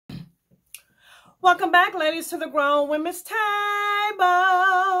Welcome back, ladies, to the Grown Women's Table.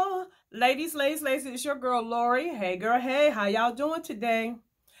 Ladies, it's your girl, Lori. Hey, girl, hey, how y'all doing today?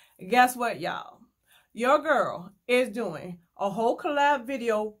 Guess what, y'all? Your girl is doing a whole collab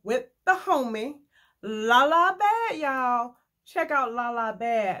video with the homie, Lala Bad, y'all. Check out Lala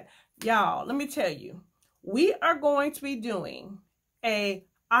Bad. Y'all, let me tell you, we are going to be doing a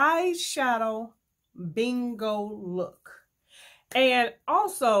eyeshadow bingo look. And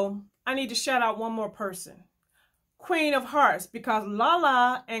also, I need to shout out one more person, Queen of Hearts, because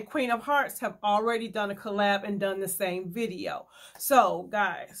Lala and Queen of Hearts have already done a collab and done the same video. So,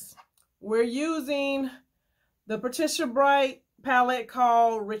 guys, we're using the Patricia Bright palette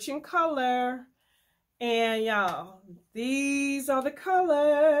called Rich in Color. And, y'all, these are the colors.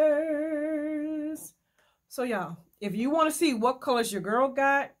 So, y'all, if you want to see what colors your girl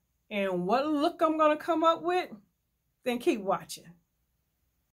got and what look I'm going to come up with, then keep watching.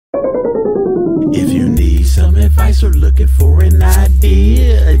 If you need some advice or looking for an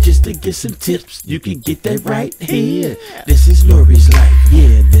idea, just to get some tips, you can get that right here. This is Lori's life,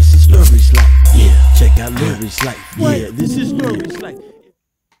 yeah, this is Lori's life, yeah. Check out Lori's life, yeah, this is Lori's life.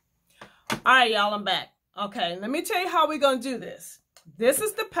 Alright, y'all, I'm back. Okay, let me tell you how we're going to do this. This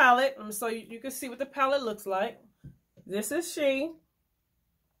is the palette, so you can see what the palette looks like. This is she.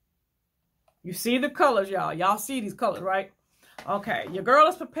 You see the colors, y'all. Y'all see these colors, right? Okay, your girl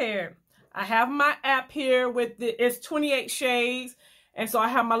is prepared. I have my app here with it's 28 shades. And so I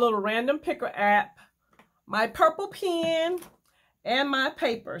have my little random picker app, my purple pen, and my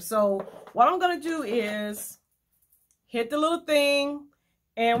paper. So what I'm going to do is hit the little thing.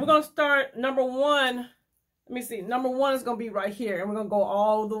 And we're going to start number one. Let me see. Number one is going to be right here. And we're going to go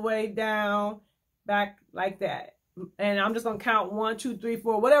all the way down, back like that. And I'm just going to count 1, 2, 3,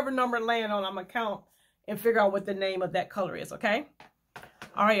 4. Whatever number I land on, I'm going to count and figure out what the name of that color is, okay?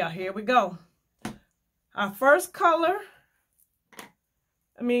 All right, y'all, here we go. Our first color,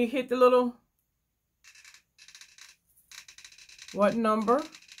 let me hit the little, what number?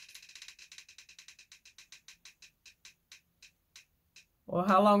 Well,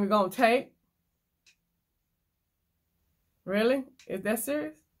 how long it gonna take? Really? Is that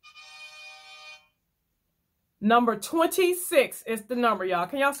serious? Number 26 is the number, y'all.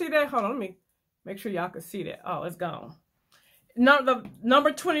 Can y'all see that? Hold on, let me make sure y'all can see that. Oh, it's gone.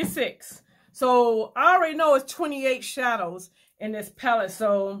 Number 26. So I already know it's 28 shadows in this palette.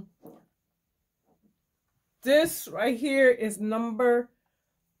 So this right here is number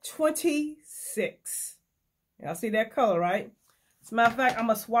 26. Y'all see that color, right? As a matter of fact, I'm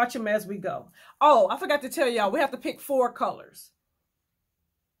going to swatch them as we go. Oh, I forgot to tell y'all, we have to pick 4 colors.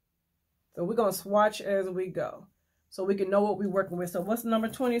 So we're going to swatch as we go so we can know what we're working with. So what's number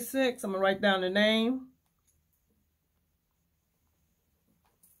 26? I'm going to write down the name.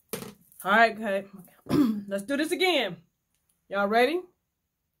 All right, okay. Let's do this again. Y'all ready?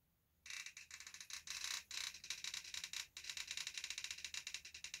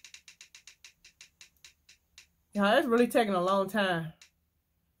 Y'all, it's really taking a long time.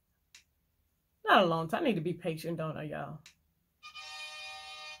 Not a long time. I need to be patient, don't I, y'all?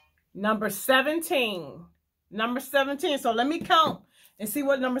 Number 17. Number 17. So let me count and see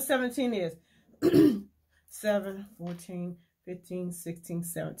what number 17 is. 7, 14, 15, 16,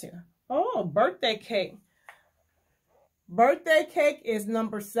 17. Oh, birthday cake. Birthday cake is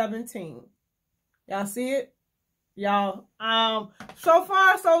number 17. Y'all see it? Y'all, so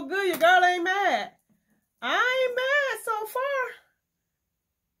far so good. Your girl ain't mad. I ain't mad so far.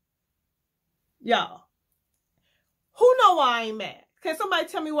 Y'all, who know why I ain't mad? Can somebody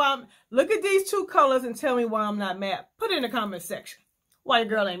tell me why look at these 2 colors and tell me why I'm not mad? Put it in the comment section. Why your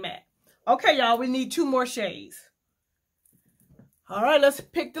girl ain't mad. Okay, y'all, we need 2 more shades. All right, let's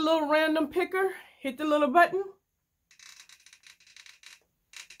pick the little random picker. Hit the little button.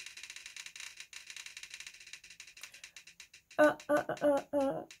 Come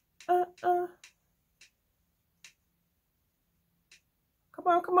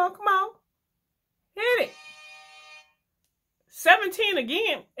on, come on, come on. Hit it. 17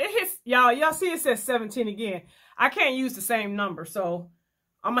 again. It hits, y'all see it says 17 again. I can't use the same number, so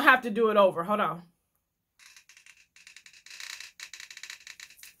I'm going to have to do it over. Hold on.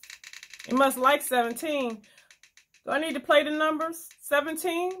 You must like 17. Do I need to play the numbers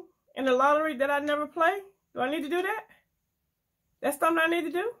 17 in the lottery that I never play? Do I need to do that? That's something I need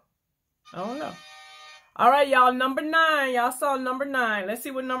to do? I don't know. All right, y'all, number 9. Y'all saw number 9. Let's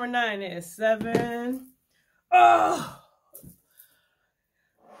see what number 9 is. 7. Oh.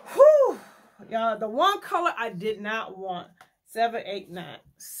 Whew. Y'all, the one color I did not want. 7, 8, 9.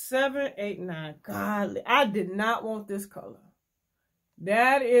 7, 8, 9. Golly, I did not want this color.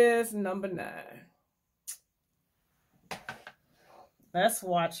 That is number 9. Let's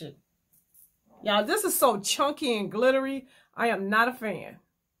watch it. Y'all, this is so chunky and glittery. I am not a fan.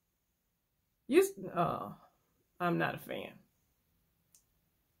 I'm not a fan.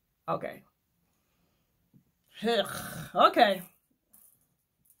 Okay. Okay.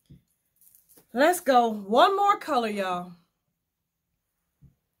 Let's go. One more color, y'all.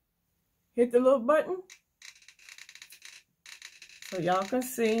 Hit the little button so y'all can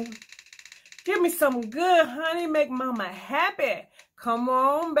see. Give me some good honey. Make mama happy. Come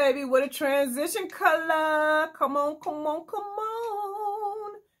on, baby, with a transition color. Come on, come on, come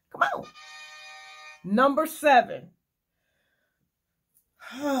on. Come on. Number 7.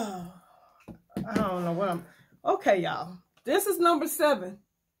 I don't know what I'm... Okay, y'all. This is number 7.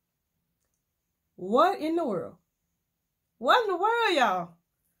 What in the world? What in the world, y'all?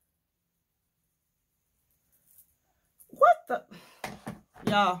 What the...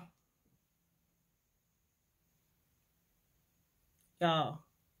 Y'all. Y'all.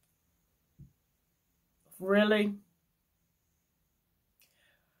 Really?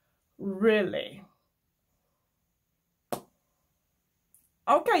 Really?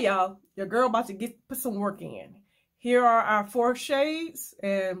 Okay, y'all. Your girl about to put some work in. Here are our 4 shades,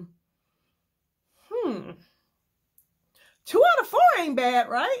 and 2 out of 4 ain't bad,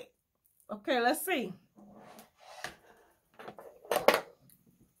 right? Okay, let's see.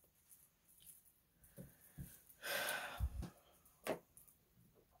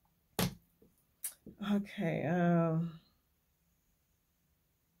 Okay,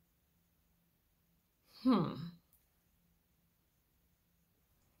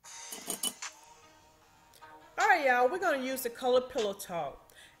 All right, y'all, we're going to use the color Pillow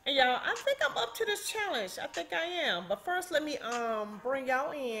Talk. And y'all, I think I'm up to this challenge. I think I am. But first, let me bring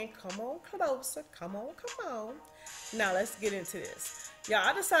y'all in. Come on closer. Come on, come on. Now, let's get into this. Y'all,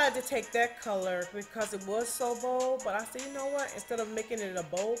 I decided to take that color because it was so bold. But I said, you know what? Instead of making it a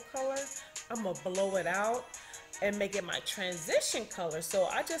bold color, I'm going to blow it out and make it my transition color. So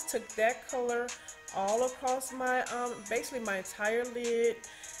I just took that color all across my, basically my entire lid.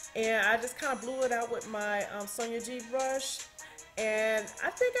 And I just kind of blew it out with my Sonia G brush. And I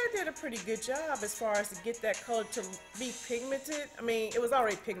think I did a pretty good job as far as to get that color to be pigmented. I mean, it was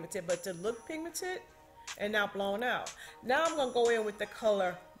already pigmented, but to look pigmented and now blown out. Now I'm going to go in with the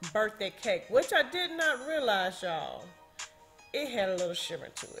color Birthday Cake, which I did not realize, y'all. It had a little shimmer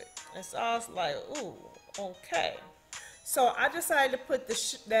to it. And so I was like, ooh, okay. So I decided to put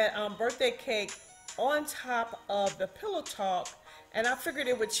that Birthday Cake on top of the Pillow Talk. And I figured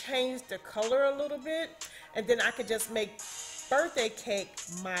it would change the color a little bit. And then I could just make Birthday Cake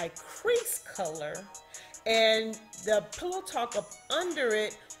my crease color. And the Pillow Talk up under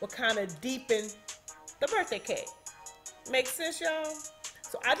it will kind of deepen the Birthday Cake. Make sense, y'all?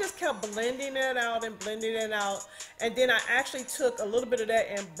 So I just kept blending it out and blending it out. And then I actually took a little bit of that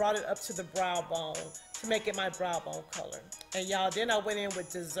and brought it up to the brow bone to make it my brow bone color. And y'all, then I went in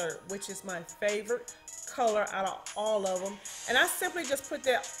with Dessert, which is my favorite color out of all of them. And I simply just put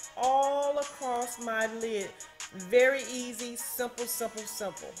that all across my lid. Very easy, simple, simple,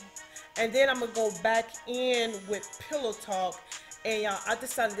 simple. And then I'm going to go back in with Pillow Talk. And y'all, I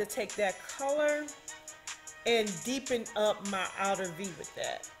decided to take that color and deepen up my outer V with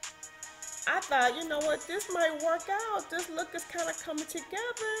that. I thought, you know what, this might work out. This look is kind of coming together.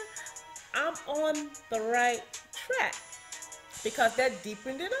 I'm on the right track because that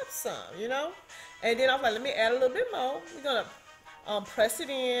deepened it up some, you know? And then I was like, let me add a little bit more. We're going to press it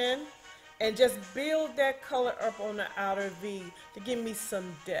in and just build that color up on the outer V to give me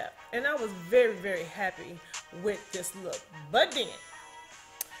some depth. And I was very, very happy with this look. But then,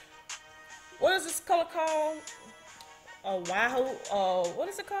 what is this color called? Wahoo. What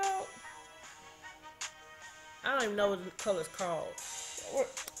is it called? I don't even know what the color's called.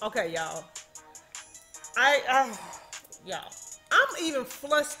 Okay, y'all. Y'all, I'm even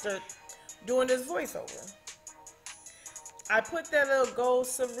flustered doing this voiceover. I put that little gold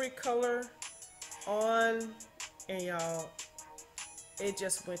silvery color on, and y'all, it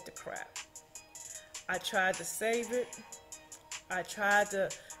just went to crap. I tried to save it. I tried to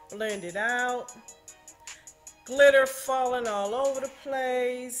blend it out. Glitter falling all over the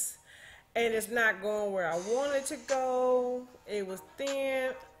place. And it's not going where I want it to go. It was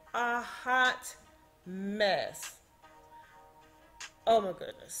thin, a hot mess. Oh my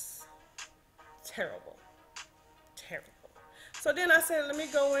goodness. Terrible. Terrible. So then I said, let me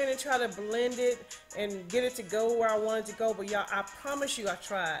go in and try to blend it and get it to go where I want it to go. But y'all, I promise you I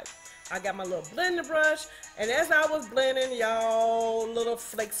tried. I got my little blender brush, and as I was blending, y'all, little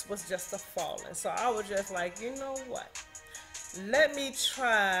flakes was just a-falling. So I was just like, you know what? Let me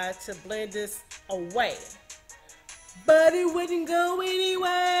try to blend this away. but it wouldn't go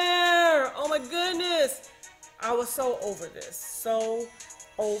anywhere. Oh my goodness. I was so over this. So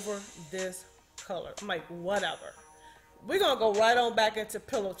over this color. I'm like, whatever. We're going to go right on back into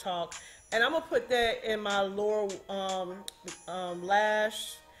Pillow Talk. And I'm going to put that in my lower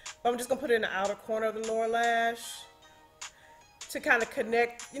lash. I'm just going to put it in the outer corner of the lower lash to kind of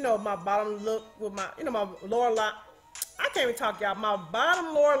connect, you know, my bottom look with my, you know, my lower line. I can't even talk, y'all. My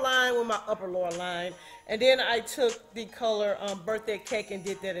bottom lower line with my upper lower line. And then I took the color Birthday Cake and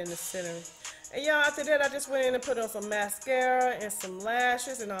did that in the center. And y'all, after that, I just went in and put on some mascara and some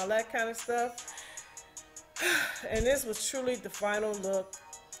lashes and all that kind of stuff. And this was truly the final look.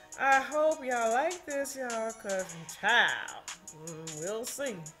 I hope y'all like this, y'all, because, child, we'll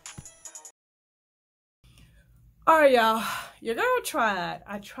see. All right, y'all. Your girl tried.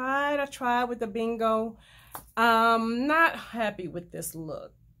 I tried with the bingo. I'm not happy with this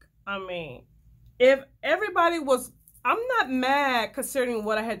look. I mean, if everybody was, I'm not mad considering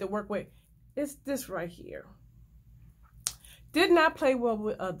what I had to work with. It's this right here. Did not play well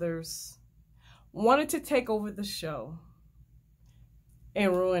with others. Wanted to take over the show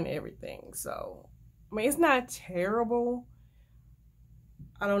and ruin everything. So, I mean, it's not terrible.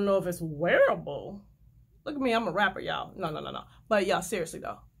 I don't know if it's wearable. Look at me, I'm a rapper, y'all. No. But y'all, seriously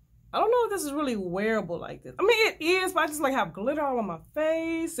though, I don't know if this is really wearable like this. I mean, it is, but I just like have glitter all on my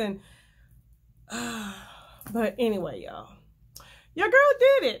face and, but anyway, y'all, your girl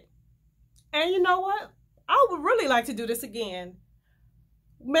did it. And you know what? I would really like to do this again.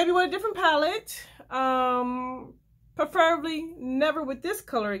 Maybe with a different palette. Preferably never with this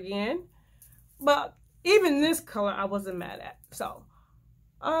color again. But even this color I wasn't mad at. So,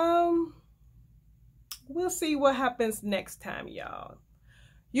 we'll see what happens next time, y'all.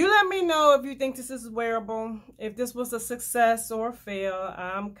 You let me know if you think this is wearable. If this was a success or a fail.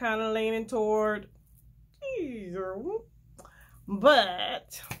 I'm kind of leaning toward either.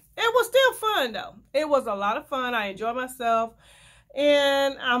 But it was still fun though. It was a lot of fun. I enjoyed myself.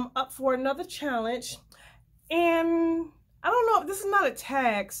 And I'm up for another challenge. And I don't know, this is not a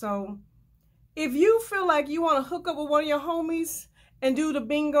tag. So if you feel like you want to hook up with one of your homies and do the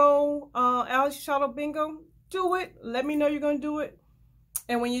bingo, Eyeshadow Bingo, do it. Let me know you're going to do it.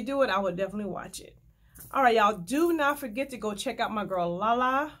 And when you do it, I will definitely watch it. All right, y'all. Do not forget to go check out my girl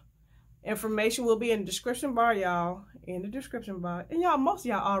Lala. Information will be in the description bar, y'all. In the description bar. And y'all, most of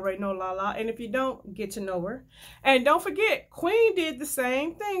y'all already know Lala. And if you don't, get to know her. And don't forget, Queen did the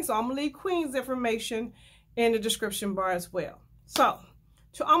same thing. So I'm going to leave Queen's information in the description bar as well. So,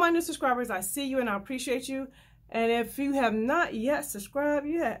 to all my new subscribers, I see you and I appreciate you. And if you have not yet subscribed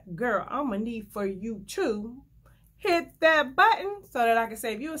yet, girl, I'm going to need for you to hit that button so that I can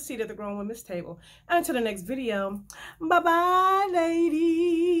save you a seat at the Grown Women's Table. And until the next video, bye-bye, ladies.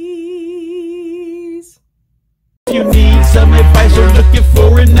 If you need some advice or looking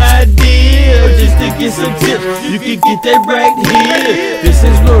for an idea, just to get some tips, you can get that right here. This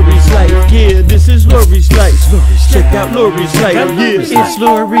is Lori's life, yeah, this is Lori's life. Check out Lori's life, yeah, it's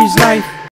Lori's life.